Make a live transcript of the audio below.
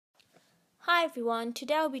Hi everyone,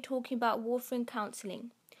 today I'll be talking about warfarin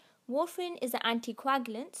counselling. Warfarin is an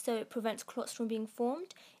anticoagulant, so it prevents clots from being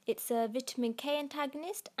formed. It's a vitamin K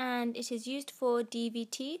antagonist and it is used for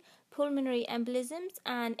DVT, pulmonary embolisms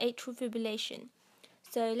and atrial fibrillation.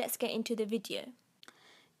 So let's get into the video.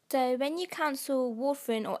 So when you counsel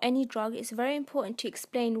warfarin or any drug, it's very important to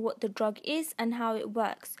explain what the drug is and how it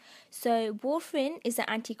works. So warfarin is an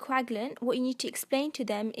anticoagulant. What you need to explain to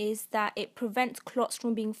them is that it prevents clots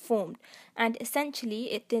from being formed and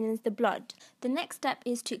essentially it thins the blood. The next step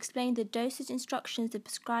is to explain the dosage instructions the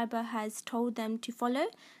prescriber has told them to follow.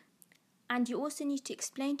 And you also need to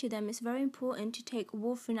explain to them it's very important to take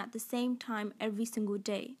warfarin at the same time every single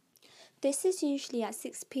day. This is usually at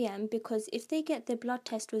 6 p.m. because if they get their blood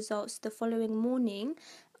test results the following morning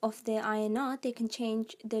of their INR, they can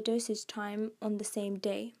change their dosage time on the same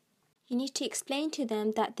day. You need to explain to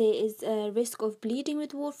them that there is a risk of bleeding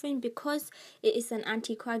with warfarin because it is an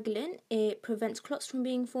anticoagulant. It prevents clots from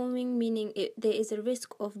being forming, meaning there is a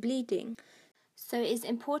risk of bleeding. So it is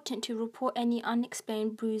important to report any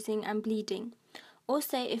unexplained bruising and bleeding.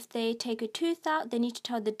 Also, if they take a tooth out, they need to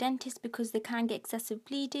tell the dentist because they can get excessive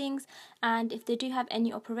bleedings. And if they do have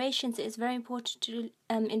any operations, it is very important to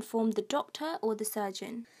inform the doctor or the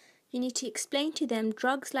surgeon. You need to explain to them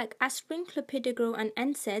drugs like aspirin, clopidogrel and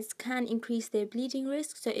NSAIDs can increase their bleeding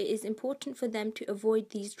risk, so it is important for them to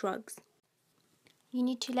avoid these drugs. You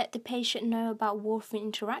need to let the patient know about warfarin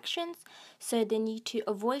interactions, so they need to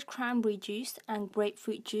avoid cranberry juice and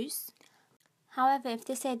grapefruit juice. However, if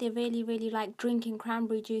they say they really like drinking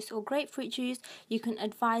cranberry juice or grapefruit juice, you can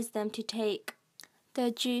advise them to take the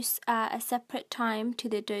juice at a separate time to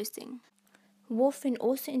their dosing. Warfarin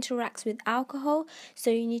also interacts with alcohol,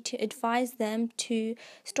 so you need to advise them to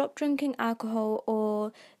stop drinking alcohol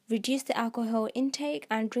or reduce the alcohol intake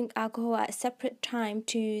and drink alcohol at a separate time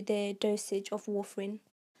to their dosage of warfarin.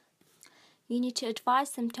 You need to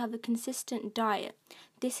advise them to have a consistent diet.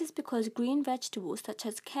 This is because green vegetables such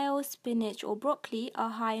as kale, spinach or broccoli are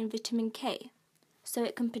high in vitamin K. So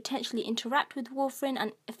it can potentially interact with warfarin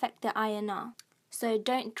and affect their INR. So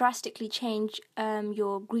don't drastically change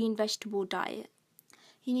your green vegetable diet.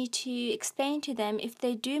 You need to explain to them if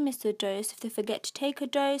they do miss a dose, if they forget to take a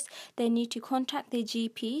dose, they need to contact their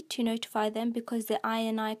GP to notify them because their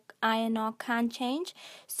INR can change,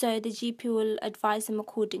 so the GP will advise them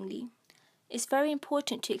accordingly. It's very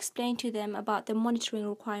important to explain to them about the monitoring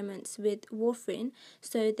requirements with warfarin,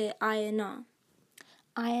 so their INR.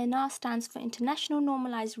 INR stands for International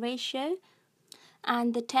Normalized Ratio,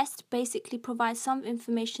 and the test basically provides some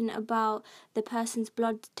information about the person's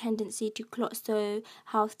blood tendency to clot, so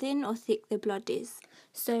how thin or thick the blood is.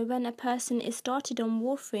 So when a person is started on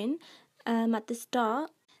warfarin, at the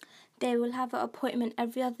start, they will have an appointment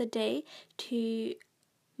every other day to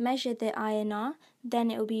measure their INR, then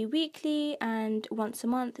it will be weekly and once a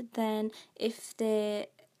month. Then if their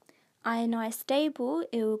INR is stable,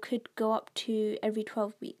 it could go up to every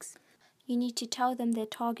 12 weeks. You need to tell them their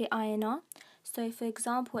target INR. So for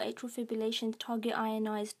example, atrial fibrillation target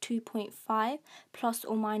INR is 2.5 plus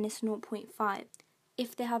or minus 0.5.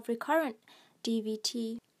 If they have recurrent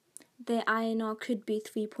DVT, their INR could be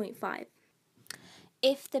 3.5.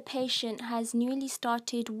 If the patient has newly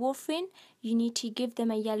started warfarin, you need to give them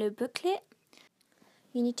a yellow booklet.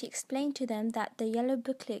 You need to explain to them that the yellow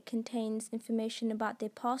booklet contains information about their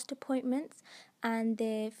past appointments and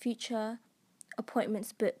their future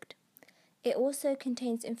appointments booked. It also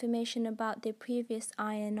contains information about their previous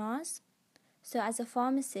INRs. So as a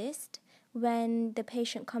pharmacist, when the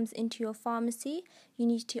patient comes into your pharmacy, you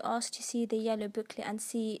need to ask to see the yellow booklet and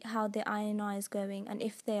see how their INR is going and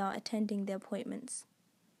if they are attending their appointments.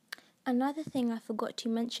 Another thing I forgot to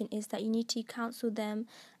mention is that you need to counsel them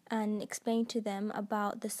and explain to them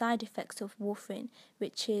about the side effects of warfarin,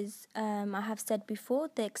 which is, I have said before,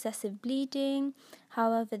 the excessive bleeding.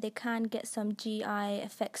 However, they can get some GI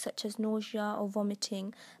effects such as nausea or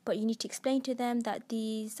vomiting, but you need to explain to them that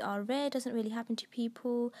these are rare, doesn't really happen to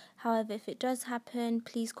people. However, if it does happen,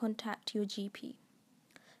 please contact your GP.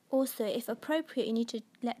 Also, if appropriate, you need to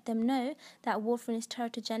let them know that warfarin is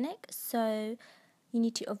teratogenic, so you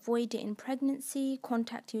need to avoid it in pregnancy,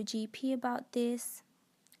 contact your GP about this.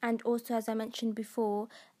 And also, as I mentioned before,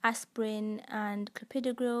 aspirin and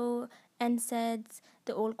clopidogrel, NSAIDs,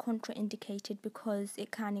 they're all contraindicated because it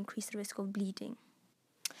can increase the risk of bleeding.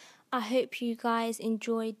 I hope you guys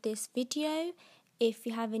enjoyed this video. If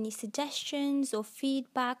you have any suggestions or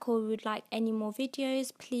feedback or would like any more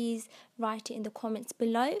videos, please write it in the comments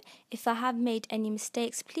below. If I have made any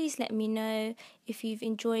mistakes, please let me know. If you've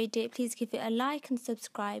enjoyed it, please give it a like and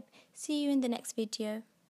subscribe. See you in the next video.